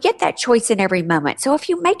 And we get that choice in every moment. So if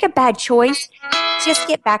you make a bad choice, just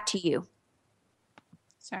get back to you.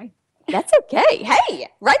 Sorry. That's okay. Hey,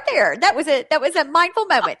 right there. That was a mindful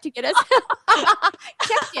moment to get us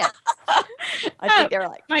checked in. I think they're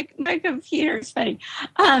like, my computer's funny.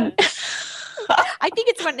 I think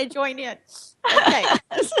it's wanting to join in. Okay.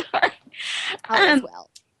 Sorry. As well.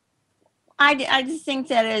 I just think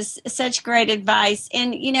that is such great advice.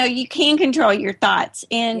 And, you can control your thoughts.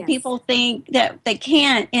 And Yes. people think that they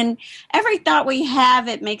can't. And every thought we have,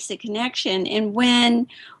 it makes a connection. And when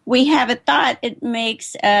we have a thought, it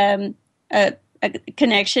makes a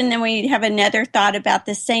connection. Then we have another thought about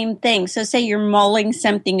the same thing. So say you're mulling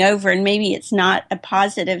something over and maybe it's not a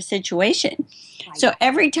positive situation. Right. So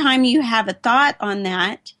every time you have a thought on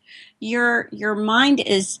that, your mind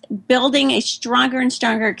is building a stronger and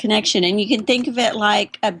stronger connection. And you can think of it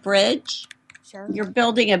like a bridge. Sure. You're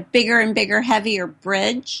building a bigger and bigger, heavier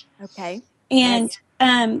bridge. Okay. And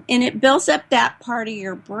and it builds up that part of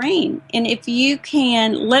your brain. And if you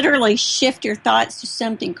can literally shift your thoughts to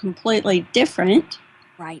something completely different,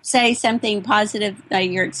 right? Say something positive,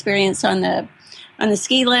 your experience on the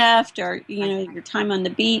ski lift, or your time on the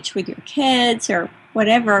beach with your kids, or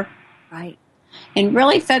whatever, right? And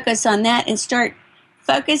really focus on that and start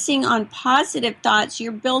focusing on positive thoughts.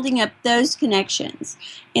 You're building up those connections.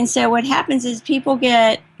 And so what happens is people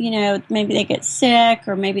get, maybe they get sick,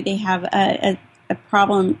 or maybe they have a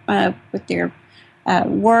problem with their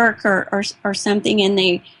work or something, and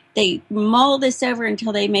they mull this over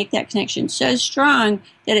until they make that connection so strong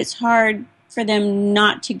that it's hard for them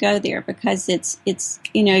not to go there, because it's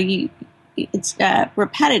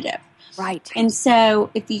repetitive. Right. And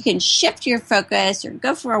so if you can shift your focus or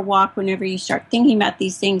go for a walk whenever you start thinking about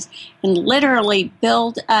these things, and literally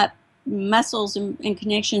build up muscles and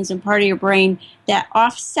connections and part of your brain that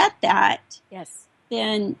offset that, yes,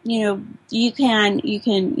 then you can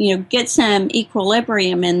get some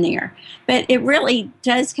equilibrium in there. But it really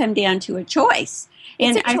does come down to a choice.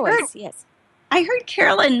 It's a choice. Yes. I heard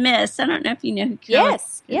Carolyn Myss. I don't know if you know who Carolyn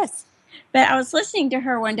is. Yes. But I was listening to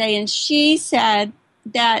her one day, and she said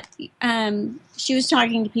that she was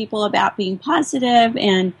talking to people about being positive,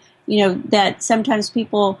 and that sometimes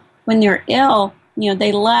people, when they're ill,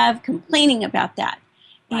 they love complaining about that.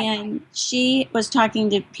 Right. And she was talking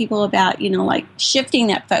to people about like shifting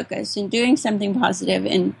that focus and doing something positive,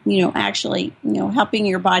 and actually helping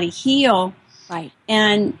your body heal. Right.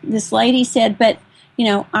 And this lady said, but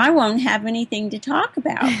I won't have anything to talk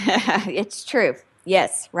about. It's true.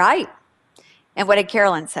 Yes. Right. And what did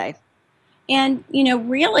Carolyn say? And,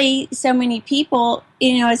 really so many people,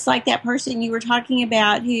 it's like that person you were talking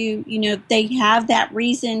about who, they have that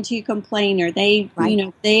reason to complain, or they,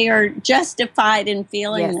 right. They are justified in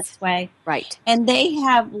feeling yes. this way. Right. And they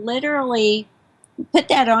have literally put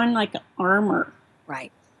that on like armor.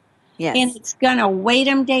 Right. Yes. And it's going to weight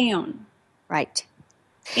them down. Right.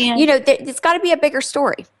 And, it's got to be a bigger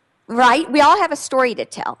story, right? We all have a story to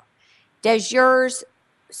tell. Does yours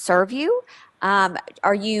serve you?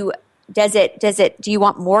 Do you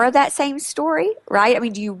want more of that same story, right? I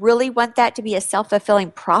mean, do you really want that to be a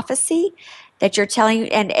self-fulfilling prophecy that you're telling?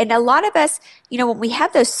 And a lot of us, when we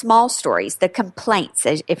have those small stories, the complaints,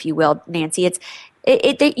 if you will, Nancy,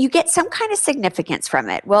 you get some kind of significance from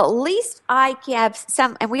it. Well, at least I have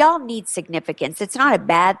some, and we all need significance. It's not a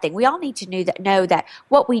bad thing. We all need to know that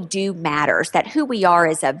what we do matters, that who we are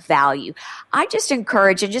is of value. I just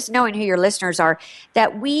encourage, and just knowing who your listeners are,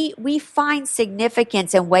 that we find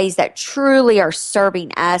significance in ways that truly are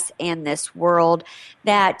serving us in this world.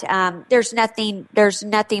 That there's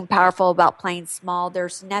nothing powerful about playing small.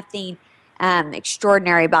 There's nothing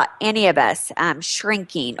extraordinary about any of us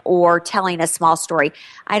shrinking or telling a small story.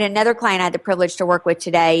 I had another client I had the privilege to work with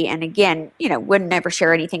today, and again, would never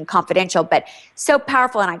share anything confidential, but so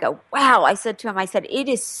powerful. And I go, wow. I said to him, it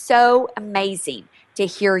is so amazing to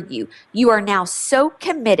hear you. You are now so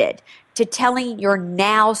committed to telling your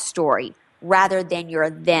now story rather than your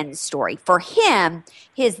then story. For him,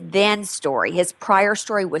 his then story, his prior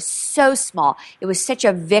story was so small. It was such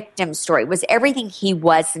a victim story. It was everything he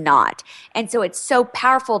was not. And so it's so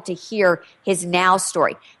powerful to hear his now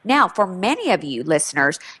story. Now, for many of you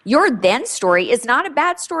listeners, your then story is not a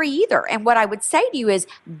bad story either. And what I would say to you is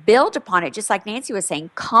build upon it, just like Nancy was saying,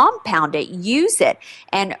 compound it, use it,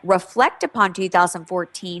 and reflect upon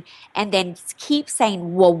 2014, and then keep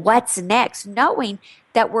saying, well, what's next? Knowing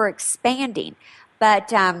that we're expanding.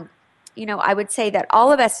 But, I would say that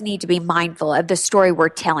all of us need to be mindful of the story we're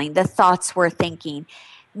telling, the thoughts we're thinking.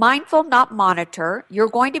 Mindful, not monitor. You're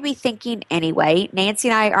going to be thinking anyway. Nancy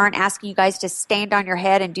and I aren't asking you guys to stand on your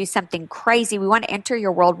head and do something crazy. We want to enter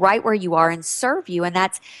your world right where you are and serve you. And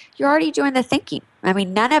you're already doing the thinking. I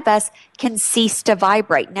mean, none of us can cease to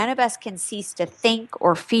vibrate. None of us can cease to think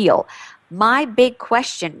or feel. My big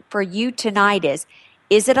question for you tonight is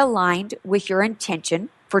it aligned with your intention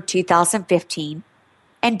for 2015?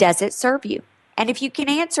 And does it serve you? And if you can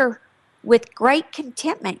answer with great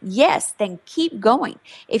contentment, yes, then keep going.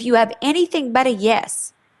 If you have anything but a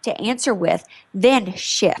yes to answer with, then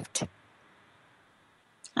shift.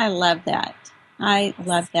 I love that.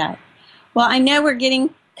 Well, I know we're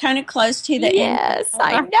getting kind of close to the end. Yes,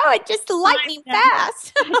 I know. It's just lightning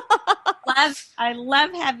fast. I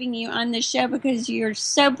love having you on the show because you're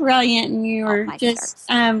so brilliant and you're just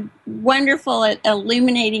wonderful at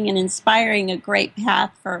illuminating and inspiring a great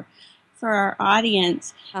path for for our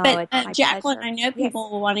audience. Oh, But it's my Jacqueline, pleasure. I know people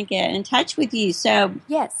will want to get in touch with you. So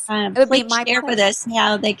Yes, it would be please my share with pleasure. us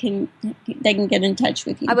how they can get in touch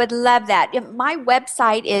with you. I would love that. My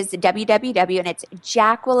website is www, and it's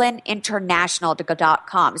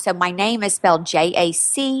JacquelineInternational.com. So my name is spelled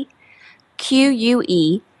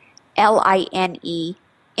JACQUELINE,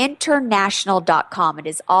 international.com. It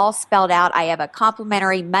is all spelled out. I have a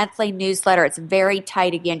complimentary monthly newsletter. It's very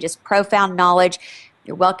tight. Again, just profound knowledge.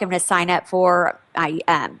 You're welcome to sign up for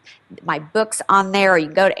my books on there, or you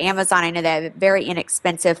can go to Amazon. I know they're very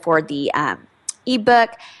inexpensive for the ebook.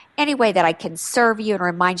 Any way that I can serve you and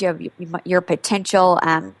remind you of your potential.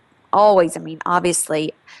 Always,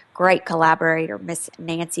 obviously, great collaborator, Miss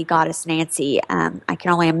Nancy, Goddess Nancy. I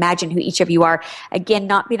can only imagine who each of you are. Again,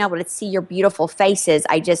 not being able to see your beautiful faces,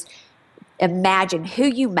 I just imagine who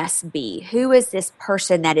you must be. Who is this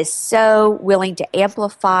person that is so willing to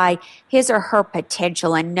amplify his or her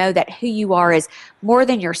potential and know that who you are is more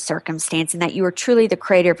than your circumstance and that you are truly the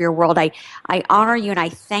creator of your world. I honor you and I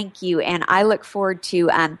thank you, and I look forward to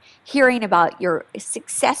hearing about your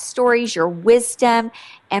success stories, your wisdom,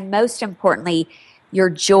 and most importantly, your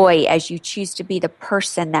joy as you choose to be the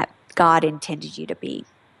person that God intended you to be.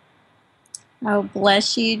 Oh,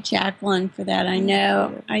 bless you, Jacqueline, for that. I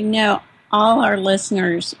know all our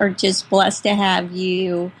listeners are just blessed to have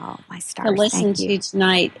you my stars. to listen to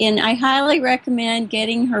tonight. And I highly recommend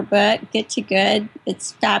getting her book, Get to Good.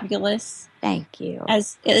 It's fabulous. Thank you.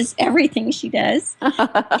 As is everything she does.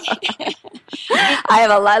 I have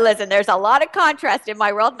a lot. Listen, there's a lot of contrast in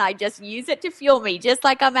my world, and I just use it to fuel me, just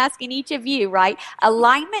like I'm asking each of you, right?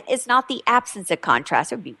 Alignment is not the absence of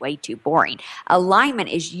contrast. It would be way too boring. Alignment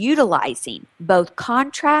is utilizing both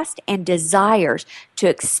contrast and desires to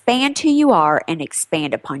expand who you are and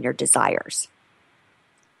expand upon your desires.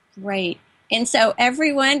 Right. And so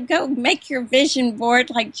everyone, go make your vision board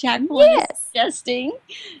like Jacqueline is suggesting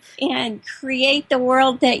and create the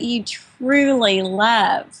world that you truly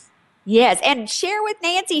love. Yes, and share with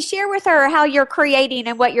Nancy, share with her how you're creating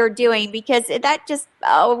and what you're doing, because that just,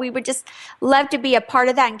 we would just love to be a part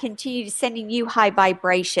of that and continue sending you high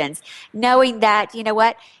vibrations, knowing that, you know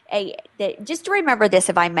what, just to remember this,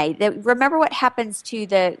 if I may, remember what happens to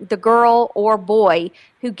the girl or boy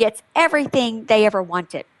who gets everything they ever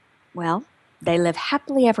wanted. Well, they live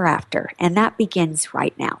happily ever after, and that begins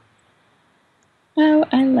right now. Oh,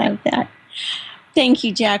 I love that. Thank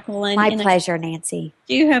you, Jacqueline. My pleasure, Nancy. I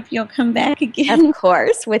do hope you'll come back again. Of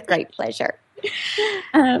course, with great pleasure.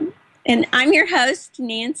 And I'm your host,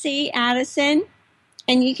 Nancy Addison,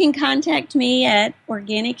 and you can contact me at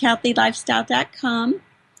organichealthylifestyle.com.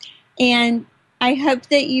 And I hope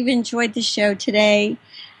that you've enjoyed the show today.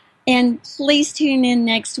 And please tune in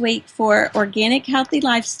next week for Organic Healthy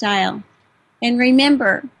Lifestyle. And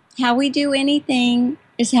remember, how we do anything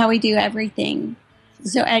is how we do everything.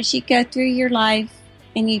 So as you go through your life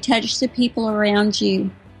and you touch the people around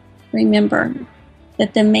you, remember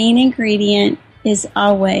that the main ingredient is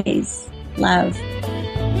always love.